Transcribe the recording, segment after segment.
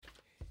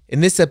In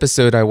this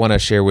episode, I want to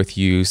share with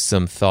you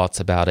some thoughts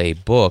about a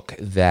book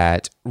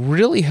that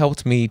really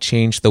helped me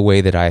change the way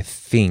that I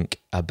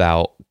think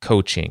about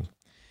coaching.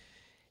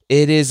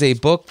 It is a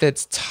book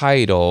that's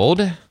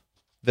titled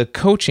The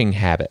Coaching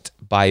Habit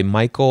by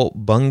Michael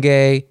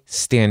Bungay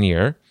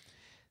Stanier.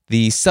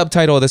 The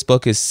subtitle of this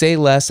book is Say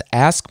Less,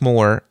 Ask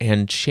More,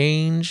 and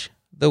Change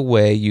the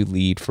Way You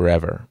Lead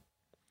Forever.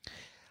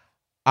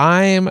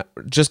 I'm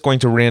just going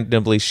to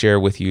randomly share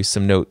with you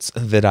some notes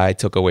that I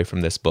took away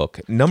from this book.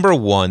 Number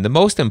one, the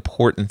most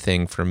important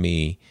thing for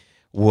me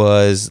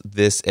was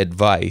this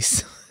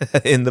advice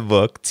in the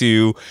book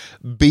to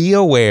be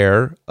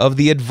aware of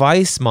the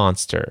advice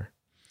monster.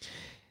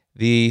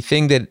 The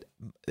thing that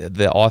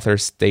the author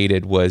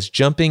stated was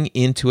jumping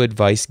into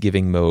advice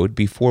giving mode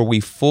before we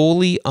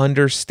fully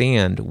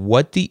understand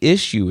what the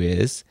issue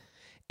is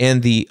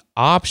and the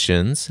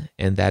options,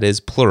 and that is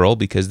plural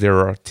because there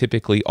are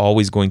typically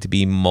always going to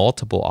be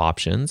multiple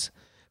options,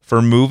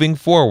 for moving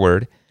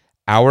forward,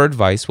 our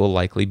advice will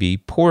likely be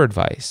poor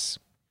advice.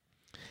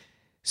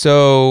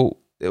 So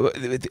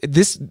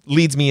this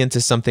leads me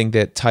into something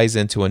that ties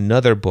into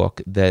another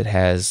book that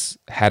has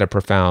had a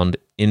profound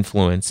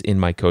influence in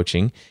my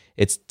coaching.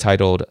 It's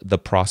titled The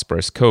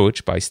Prosperous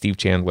Coach by Steve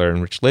Chandler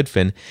and Rich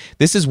Litvin.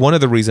 This is one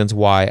of the reasons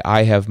why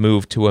I have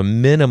moved to a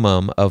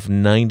minimum of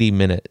 90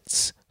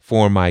 minutes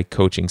for my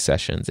coaching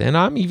sessions. And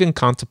I'm even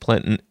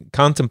contemplating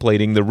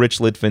the Rich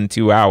Litvin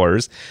 2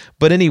 hours.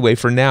 But anyway,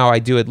 for now, I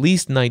do at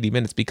least 90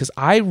 minutes because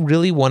I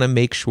really want to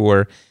make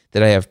sure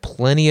that I have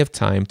plenty of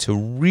time to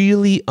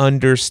really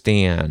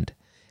understand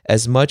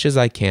as much as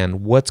I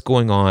can what's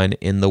going on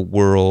in the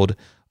world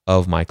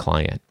of my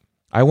client.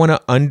 I want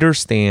to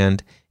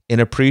understand and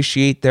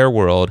appreciate their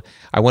world.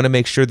 I want to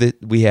make sure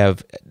that we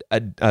have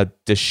a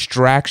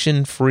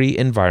distraction-free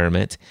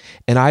environment,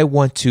 and I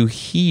want to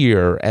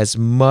hear as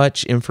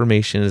much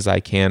information as I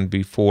can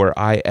before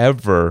I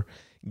ever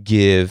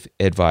give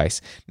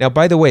advice. Now,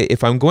 by the way,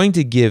 if I'm going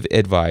to give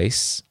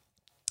advice,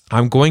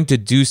 I'm going to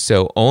do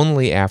so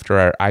only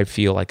after I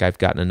feel like I've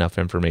gotten enough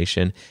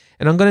information,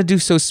 and I'm going to do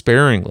so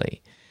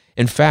sparingly.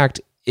 In fact,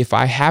 if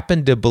I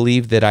happen to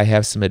believe that I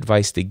have some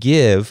advice to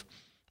give,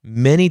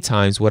 many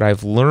times what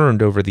I've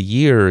learned over the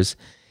years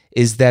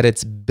is that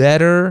it's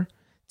better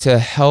to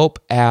help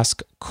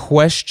ask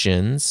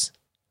questions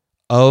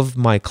of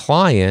my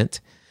client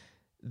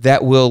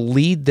that will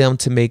lead them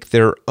to make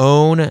their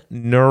own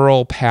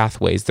neural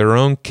pathways, their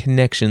own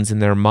connections in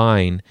their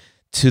mind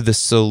to the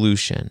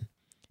solution.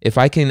 If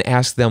I can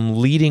ask them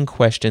leading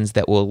questions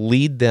that will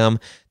lead them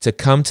to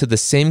come to the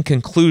same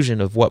conclusion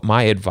of what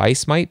my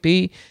advice might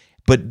be,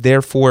 but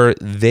therefore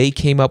they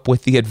came up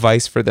with the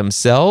advice for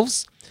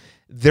themselves,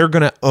 they're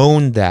going to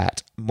own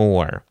that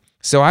more.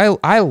 So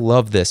I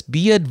love this.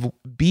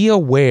 Be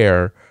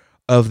aware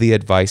of the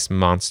advice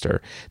monster.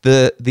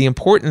 The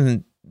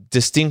important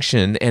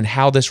distinction and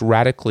how this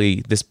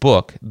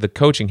book, The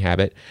Coaching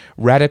Habit,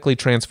 radically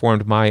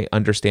transformed my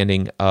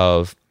understanding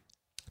of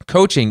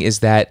coaching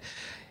is that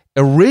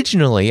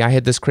originally I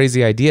had this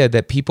crazy idea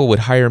that people would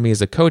hire me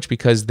as a coach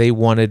because they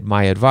wanted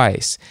my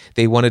advice.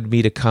 They wanted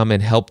me to come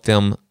and help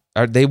them,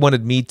 or they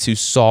wanted me to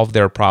solve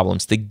their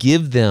problems, to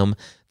give them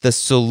the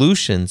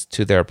solutions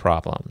to their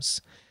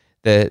problems,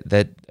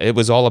 that it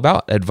was all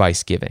about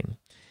advice giving.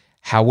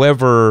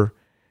 However,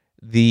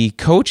 the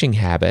coaching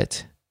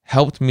habit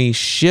helped me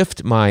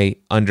shift my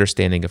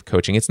understanding of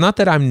coaching. It's not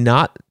that I'm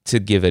not to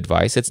give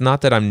advice. It's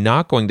not that I'm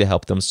not going to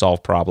help them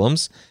solve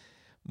problems,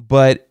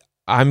 but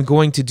I'm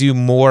going to do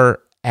more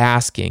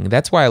asking.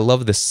 That's why I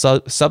love the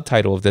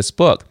subtitle of this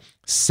book,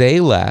 Say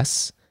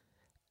Less,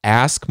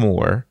 Ask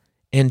More,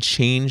 and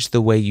Change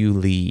the Way You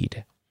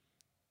Lead.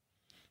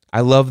 I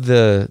love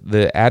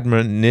the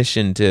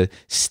admonition to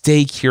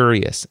stay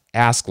curious,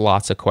 ask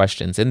lots of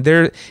questions. And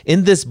there,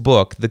 in this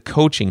book, The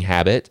Coaching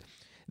Habit,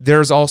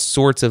 there's all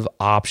sorts of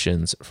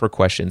options for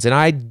questions. And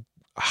I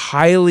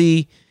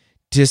highly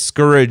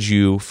discourage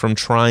you from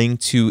trying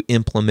to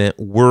implement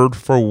word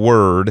for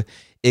word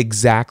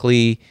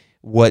exactly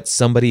what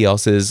somebody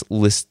else's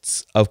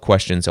lists of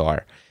questions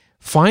are.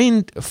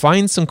 Find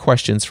some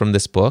questions from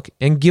this book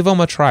and give them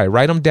a try.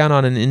 Write them down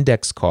on an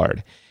index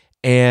card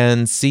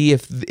and see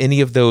if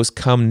any of those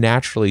come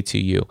naturally to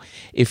you.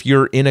 If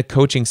you're in a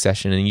coaching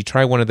session and you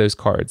try one of those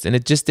cards and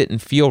it just didn't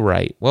feel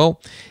right,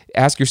 well,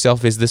 ask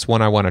yourself, is this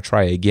one I want to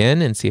try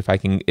again and see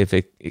if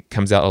it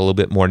comes out a little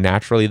bit more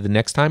naturally the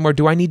next time, or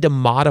do I need to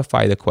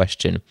modify the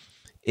question?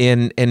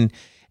 And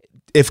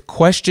if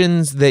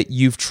questions that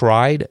you've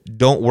tried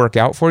don't work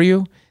out for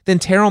you, then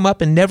tear them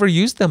up and never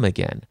use them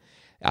again.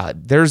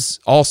 There's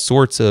all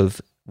sorts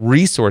of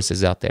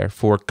resources out there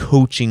for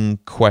coaching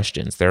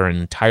questions. There are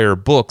entire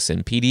books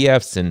and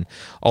PDFs and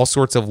all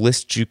sorts of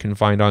lists you can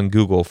find on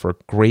Google for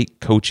great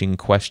coaching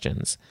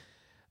questions.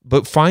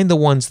 But find the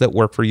ones that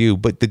work for you.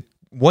 But the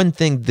one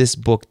thing this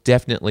book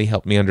definitely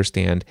helped me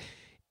understand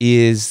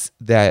is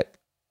that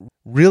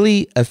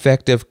really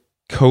effective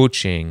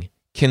coaching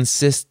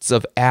consists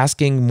of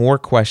asking more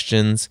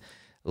questions,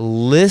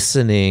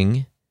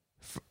 listening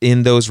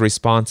in those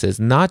responses,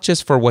 not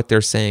just for what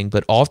they're saying,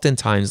 but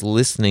oftentimes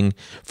listening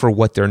for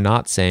what they're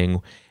not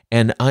saying,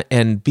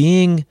 and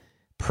being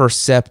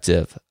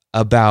perceptive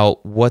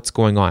about what's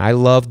going on. I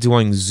love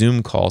doing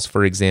Zoom calls,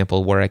 for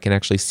example, where I can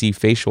actually see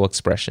facial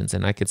expressions,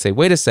 and I could say,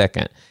 wait a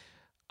second,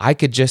 I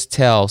could just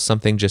tell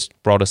something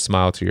just brought a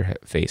smile to your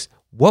face.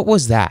 What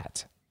was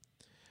that?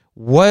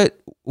 What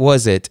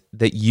was it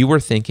that you were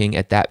thinking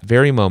at that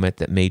very moment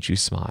that made you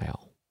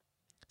smile?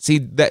 See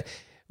that.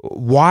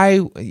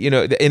 Why,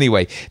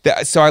 anyway,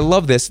 so I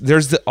love this.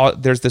 There's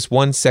this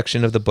one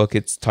section of the book,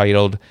 it's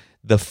titled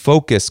The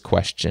Focus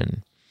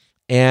Question.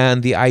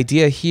 And the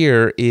idea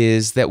here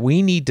is that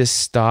we need to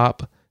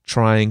stop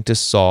trying to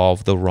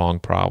solve the wrong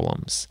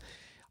problems.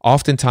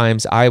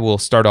 Oftentimes, I will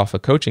start off a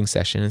coaching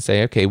session and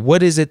say, okay,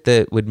 what is it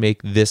that would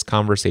make this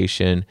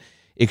conversation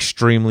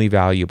extremely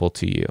valuable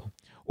to you?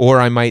 Or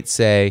I might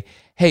say,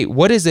 hey,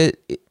 what is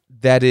it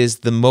that is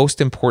the most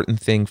important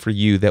thing for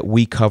you that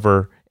we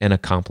cover and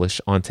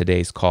accomplish on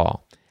today's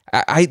call?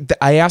 I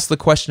ask the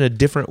question a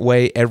different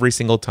way every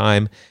single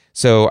time,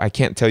 so I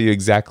can't tell you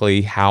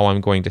exactly how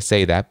I'm going to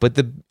say that. But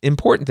the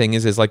important thing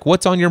is like,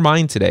 what's on your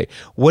mind today?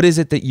 What is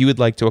it that you would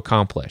like to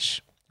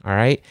accomplish? All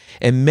right?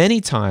 And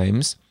many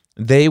times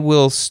they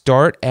will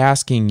start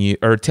asking you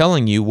or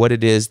telling you what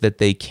it is that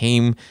they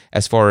came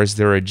as far as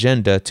their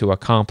agenda to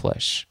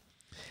accomplish.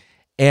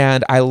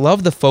 And I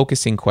love the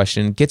focusing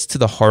question. It gets to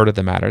the heart of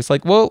the matter. It's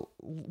like, well,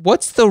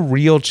 what's the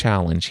real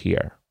challenge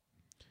here?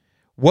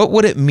 What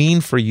would it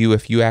mean for you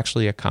if you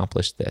actually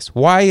accomplished this?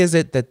 Why is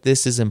it that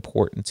this is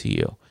important to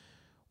you?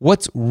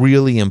 What's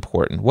really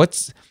important?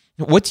 What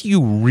do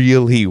you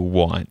really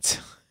want?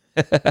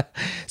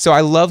 So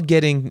I love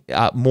getting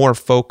more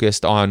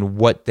focused on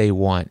what they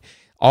want.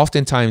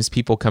 Oftentimes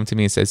people come to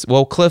me and says,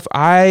 well, Cliff,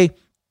 I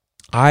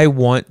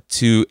want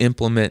to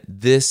implement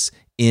this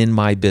in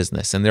my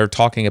business. And they're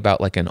talking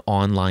about like an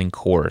online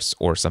course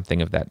or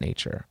something of that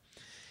nature.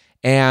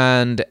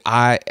 And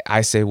I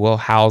say, well,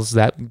 how's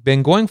that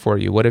been going for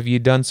you? What have you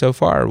done so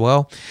far?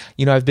 Well,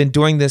 I've been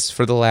doing this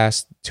for the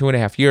last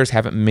 2.5 years,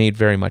 haven't made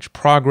very much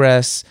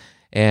progress.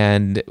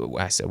 And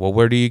I said, well,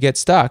 where do you get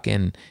stuck?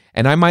 And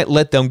I might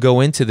let them go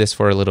into this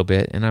for a little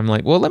bit. And I'm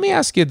like, well, let me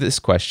ask you this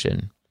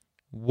question.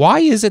 Why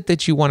is it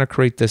that you want to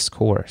create this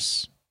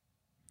course?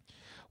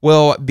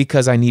 Well,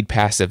 because I need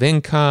passive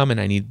income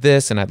and I need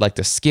this and I'd like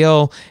to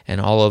scale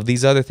and all of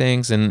these other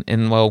things.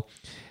 And well,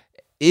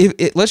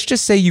 let's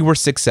just say you were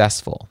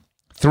successful.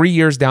 3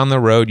 years down the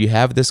road, you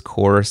have this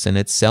course and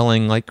it's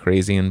selling like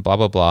crazy and blah,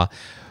 blah, blah.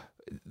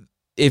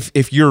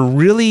 If you're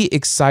really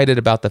excited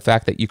about the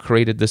fact that you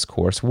created this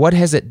course, what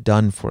has it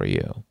done for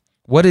you?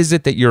 What is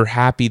it that you're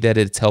happy that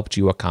it's helped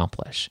you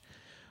accomplish?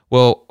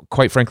 Well,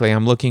 quite frankly,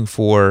 I'm looking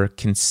for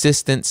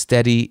consistent,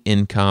 steady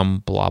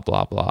income, blah,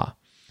 blah, blah.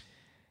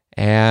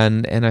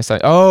 And I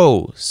said,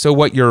 oh, so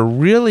what you're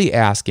really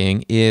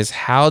asking is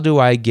how do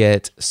I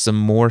get some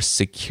more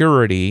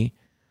security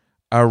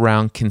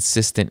around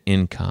consistent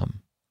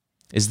income?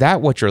 Is that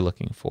what you're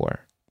looking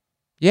for?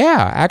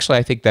 Yeah, actually,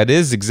 I think that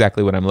is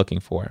exactly what I'm looking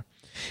for.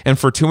 And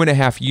for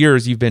 2.5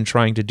 years, you've been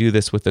trying to do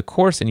this with the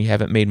course and you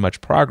haven't made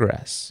much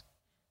progress.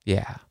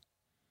 Yeah.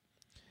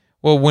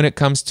 Well, when it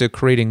comes to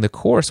creating the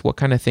course, what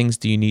kind of things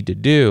do you need to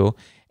do?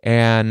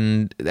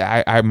 And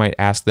I might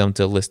ask them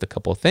to list a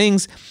couple of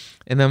things.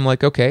 And I'm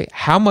like, okay,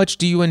 how much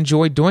do you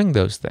enjoy doing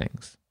those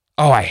things?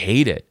 Oh, I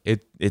hate it.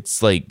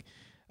 It's like,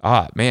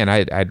 man,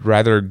 I'd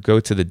rather go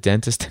to the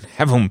dentist and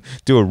have them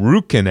do a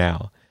root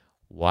canal.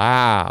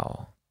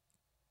 Wow.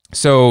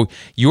 So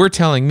you're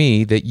telling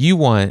me that you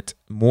want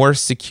more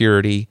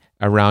security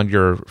around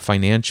your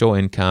financial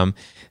income,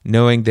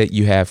 knowing that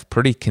you have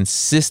pretty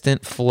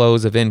consistent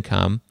flows of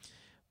income,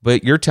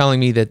 but you're telling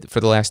me that for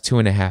the last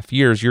 2.5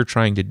 years, you're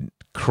trying to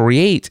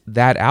create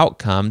that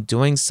outcome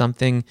doing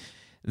something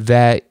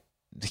that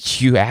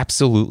you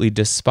absolutely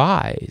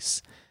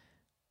despise.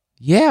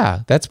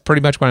 Yeah, that's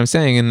pretty much what I'm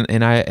saying.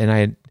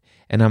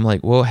 And I'm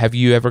like, well, have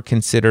you ever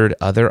considered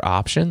other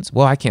options?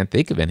 Well, I can't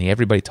think of any.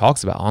 Everybody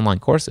talks about online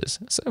courses.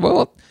 So,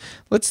 well,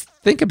 let's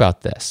think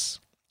about this.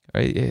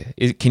 Right?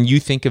 Can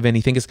you think of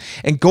anything?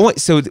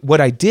 So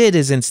what I did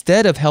is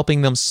instead of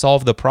helping them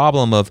solve the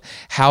problem of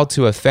how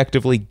to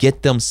effectively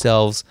get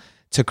themselves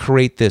to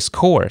create this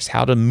course,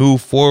 how to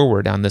move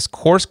forward on this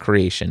course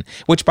creation,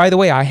 which, by the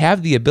way, I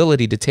have the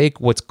ability to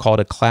take what's called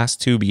a Class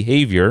 2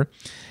 behavior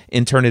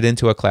and turn it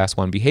into a Class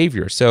 1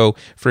 behavior. So,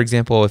 for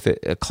example, if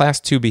a Class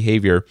 2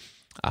 behavior,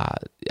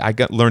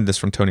 learned this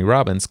from Tony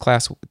Robbins,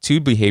 Class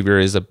 2 behavior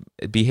is a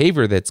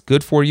behavior that's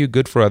good for you,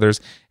 good for others,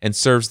 and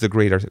serves the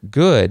greater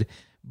good,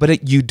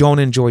 but you don't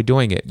enjoy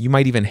doing it. You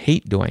might even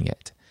hate doing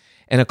it.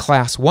 And a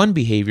Class 1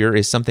 behavior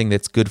is something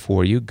that's good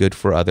for you, good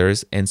for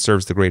others, and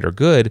serves the greater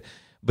good.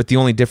 But the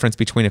only difference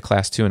between a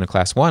Class 2 and a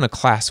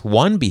Class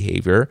 1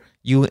 behavior,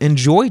 you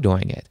enjoy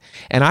doing it.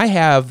 And I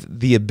have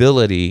the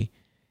ability,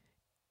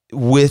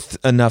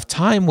 with enough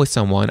time with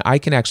someone, I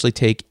can actually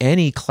take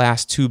any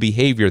Class 2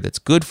 behavior that's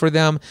good for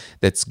them,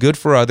 that's good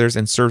for others,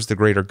 and serves the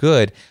greater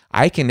good.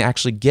 I can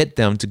actually get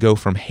them to go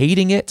from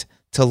hating it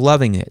to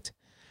loving it.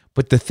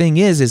 But the thing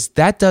is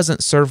that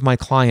doesn't serve my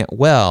client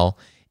well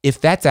if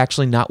that's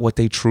actually not what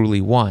they truly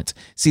want.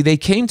 See, they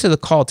came to the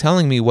call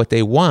telling me what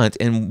they want,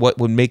 and what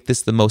would make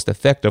this the most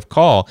effective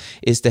call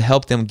is to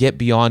help them get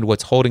beyond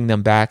what's holding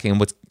them back and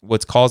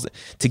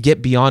to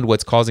get beyond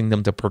what's causing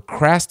them to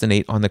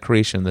procrastinate on the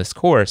creation of this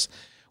course.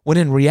 When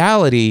in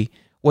reality,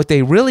 what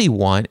they really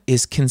want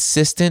is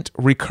consistent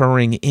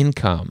recurring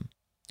income.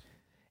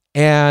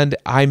 And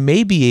I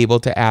may be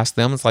able to ask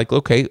them, it's like,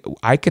 okay,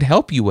 I could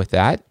help you with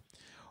that.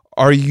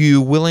 Are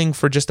you willing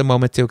for just a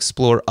moment to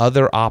explore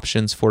other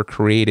options for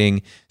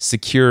creating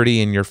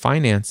security in your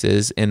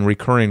finances and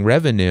recurring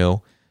revenue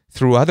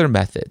through other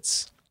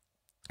methods?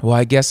 Well,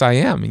 I guess I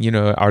am.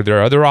 Are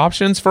there other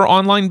options for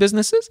online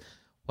businesses?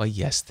 Well,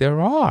 yes, there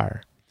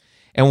are.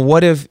 And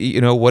what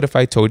if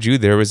I told you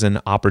there was an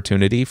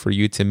opportunity for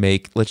you to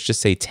make, let's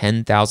just say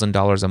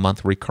 $10,000 a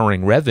month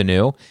recurring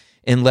revenue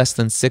in less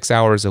than 6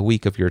 hours a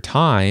week of your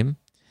time?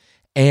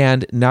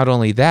 And not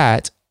only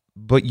that,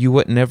 but you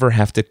would never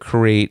have to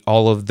create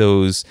all of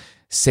those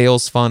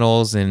sales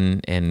funnels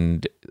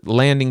and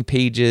landing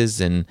pages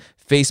and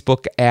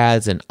Facebook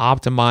ads and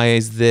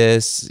optimize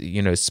this,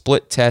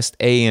 split test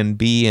A and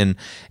B and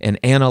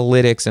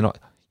analytics and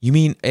you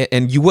mean,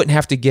 and you wouldn't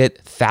have to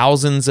get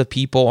thousands of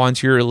people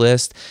onto your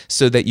list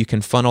so that you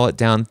can funnel it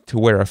down to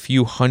where a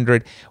few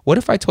hundred. What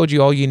if I told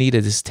you all you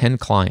needed is 10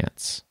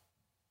 clients?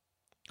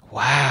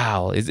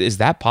 Wow, is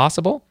that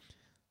possible?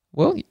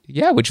 Well,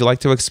 yeah, would you like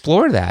to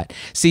explore that?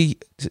 See,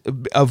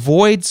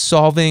 avoid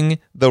solving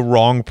the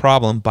wrong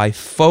problem by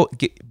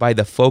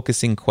the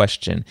focusing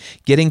question,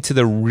 getting to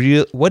the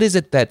real, what is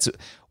it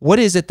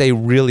they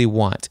really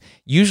want?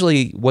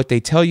 Usually what they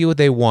tell you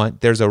they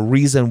want, there's a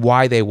reason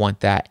why they want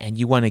that, and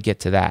you want to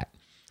get to that.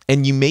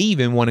 And you may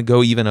even want to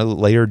go even a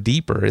layer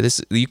deeper.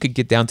 You could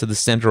get down to the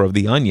center of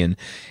the onion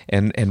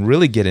and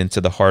really get into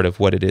the heart of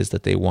what it is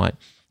that they want.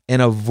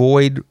 And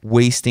avoid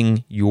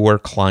wasting your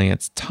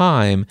client's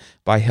time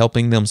by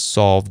helping them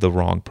solve the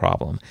wrong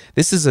problem.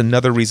 This is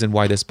another reason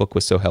why this book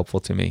was so helpful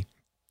to me.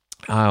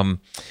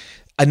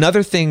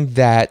 Another thing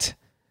that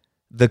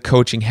the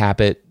coaching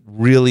habit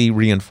really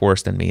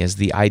reinforced in me is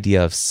the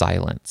idea of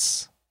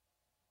silence.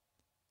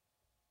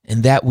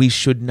 And that we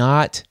should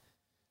not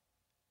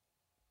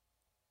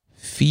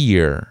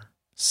fear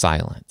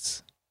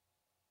silence.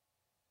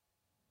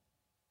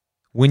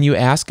 When you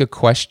ask a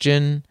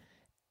question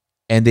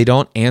and they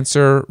don't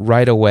answer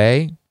right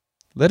away,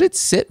 let it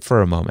sit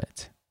for a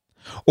moment.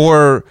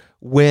 Or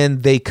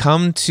when they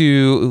come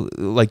to,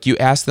 like you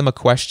ask them a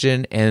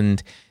question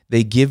and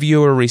they give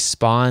you a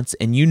response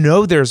and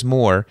there's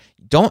more,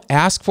 don't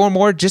ask for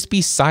more, just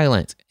be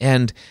silent.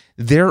 And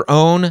their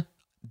own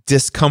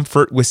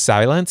discomfort with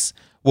silence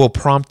will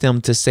prompt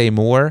them to say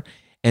more.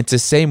 And to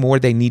say more,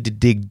 they need to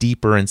dig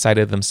deeper inside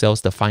of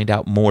themselves to find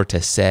out more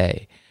to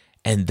say.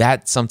 And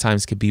that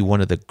sometimes could be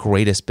one of the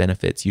greatest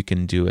benefits you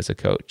can do as a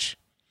coach.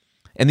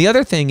 And the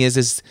other thing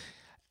is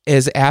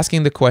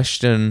asking the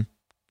question,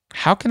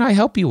 how can I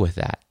help you with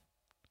that?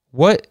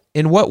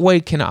 In what way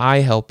can I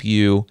help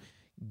you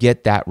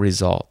get that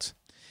result?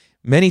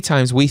 Many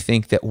times we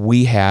think that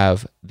we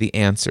have the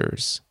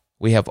answers.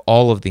 We have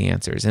all of the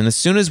answers. And as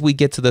soon as we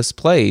get to this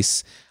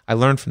place, I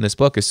learned from this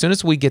book, as soon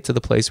as we get to the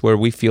place where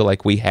we feel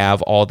like we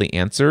have all the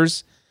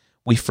answers,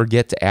 we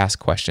forget to ask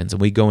questions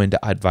and we go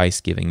into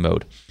advice giving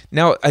mode.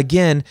 Now,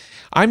 again,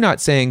 I'm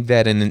not saying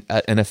that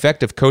an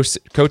effective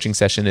coaching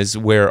session is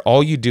where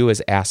all you do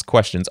is ask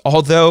questions,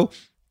 although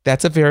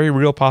that's a very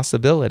real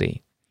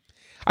possibility.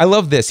 I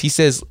love this. He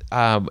says,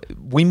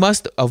 we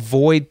must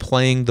avoid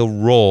playing the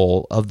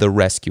role of the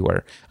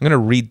rescuer. I'm going to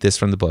read this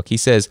from the book. He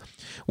says,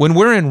 when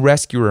we're in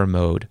rescuer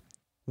mode,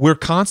 we're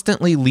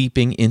constantly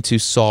leaping in to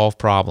solve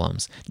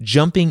problems,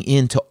 jumping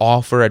in to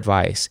offer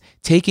advice,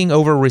 taking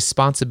over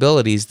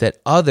responsibilities that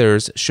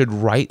others should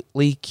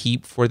rightly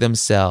keep for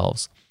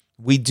themselves.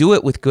 We do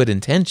it with good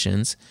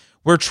intentions.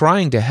 We're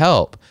trying to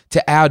help,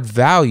 to add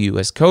value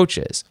as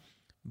coaches.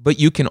 But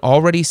you can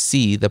already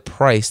see the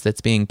price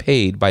that's being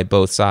paid by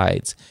both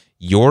sides.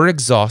 You're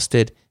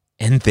exhausted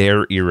and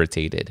they're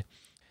irritated.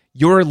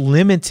 You're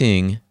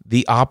limiting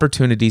the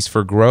opportunities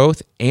for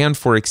growth and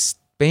for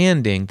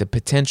expanding the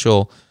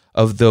potential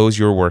of those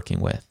you're working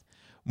with.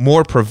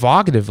 More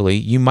provocatively,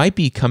 you might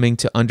be coming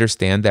to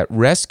understand that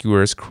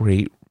rescuers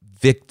create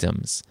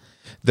victims,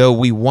 though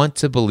we want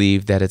to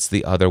believe that it's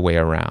the other way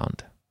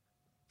around.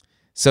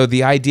 So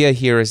the idea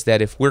here is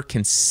that if we're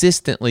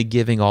consistently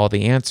giving all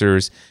the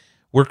answers,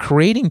 we're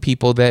creating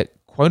people that,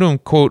 quote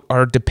unquote,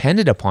 are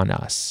dependent upon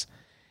us.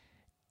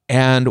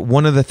 And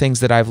one of the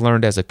things that I've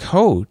learned as a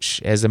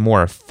coach, as a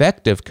more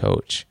effective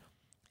coach,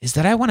 is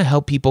that I want to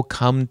help people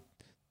come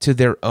to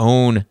their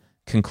own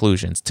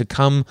conclusions, to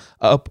come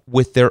up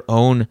with their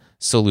own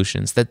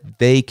solutions that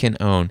they can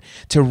own,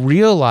 to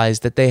realize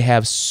that they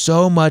have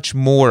so much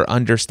more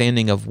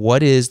understanding of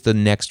what is the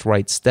next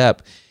right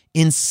step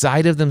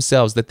inside of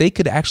themselves, that they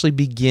could actually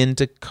begin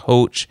to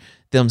coach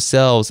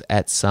themselves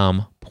at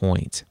some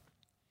point.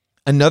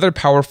 Another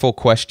powerful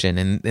question,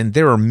 and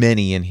there are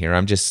many in here,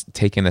 I'm just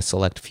taking a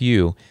select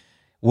few,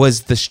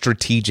 was the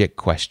strategic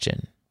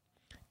question.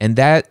 And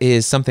that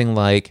is something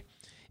like,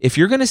 if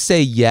you're going to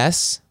say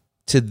yes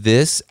to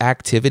this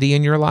activity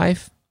in your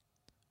life,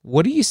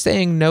 what are you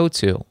saying no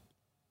to?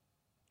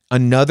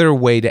 Another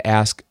way to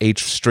ask a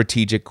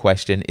strategic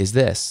question is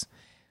this.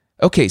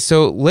 Okay,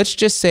 so let's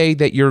just say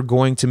that you're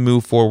going to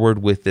move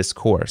forward with this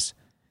course.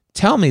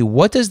 Tell me,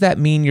 what does that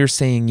mean you're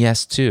saying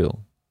yes to?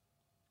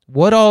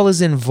 What all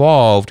is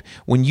involved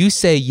when you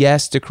say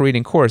yes to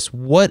creating a course?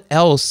 What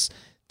else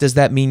does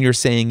that mean you're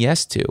saying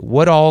yes to?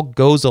 What all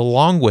goes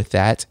along with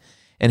that?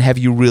 And have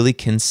you really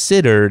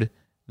considered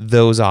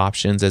those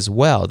options as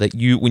well? That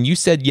when you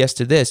said yes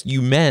to this,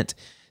 you meant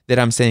that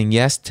I'm saying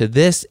yes to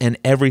this and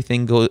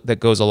everything that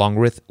goes along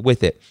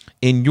with it.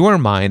 In your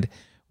mind,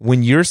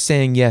 when you're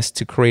saying yes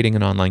to creating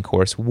an online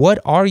course, what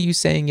are you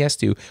saying yes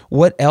to?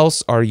 What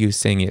else are you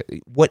saying?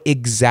 What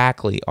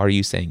exactly are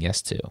you saying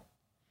yes to?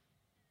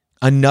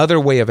 Another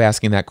way of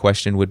asking that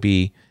question would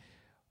be,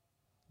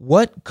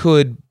 what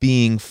could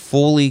being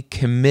fully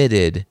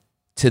committed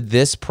to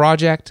this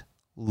project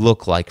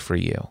look like for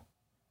you?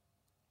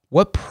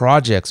 What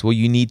projects will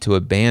you need to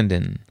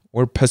abandon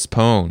or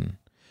postpone?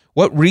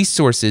 What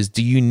resources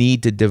do you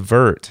need to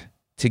divert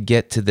to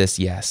get to this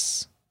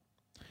yes?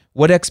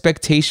 What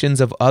expectations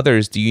of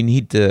others do you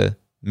need to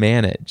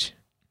manage?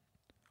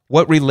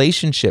 What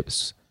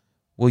relationships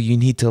will you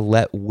need to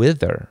let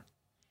wither?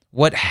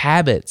 What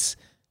habits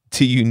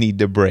do you need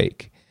to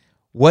break?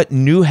 What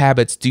new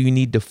habits do you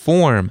need to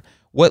form?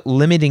 What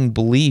limiting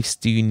beliefs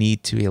do you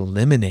need to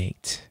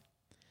eliminate?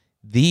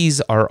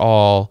 These are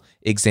all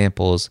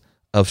examples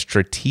of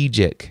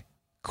strategic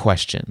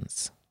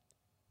questions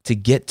to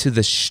get to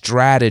the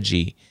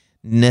strategy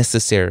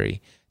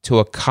necessary to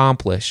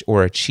accomplish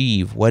or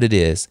achieve what it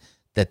is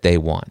that they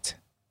want.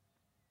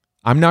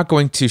 I'm not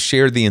going to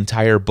share the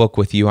entire book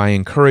with you. I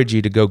encourage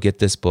you to go get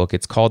this book.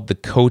 It's called The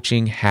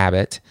Coaching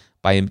Habit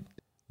by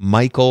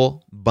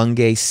Michael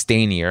Bungay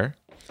Stanier.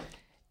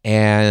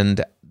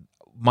 And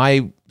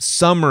my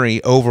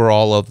summary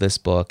overall of this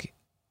book: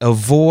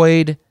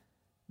 avoid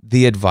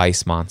the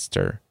advice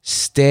monster.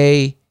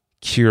 Stay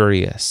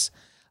curious.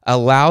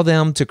 Allow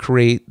them to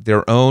create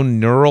their own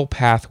neural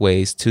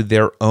pathways to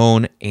their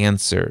own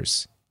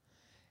answers.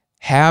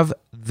 Have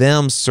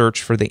them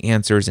search for the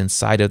answers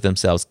inside of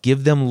themselves.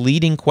 Give them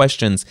leading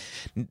questions.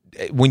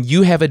 When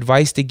you have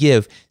advice to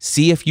give,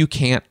 see if you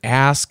can't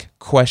ask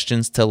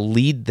questions to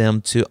lead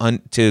them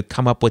to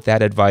come up with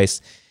that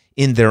advice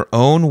in their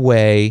own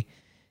way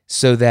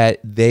so that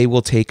they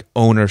will take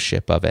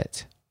ownership of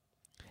it.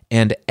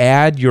 And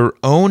add your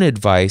own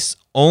advice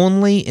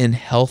only in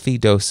healthy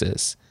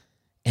doses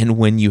and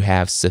when you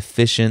have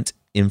sufficient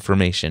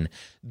information.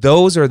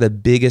 Those are the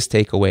biggest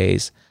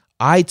takeaways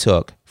I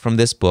took from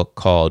this book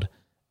called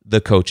The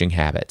Coaching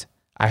Habit.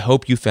 I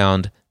hope you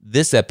found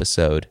this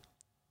episode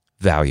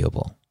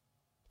valuable.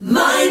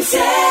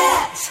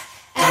 Mindset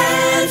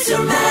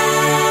Answer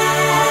Man.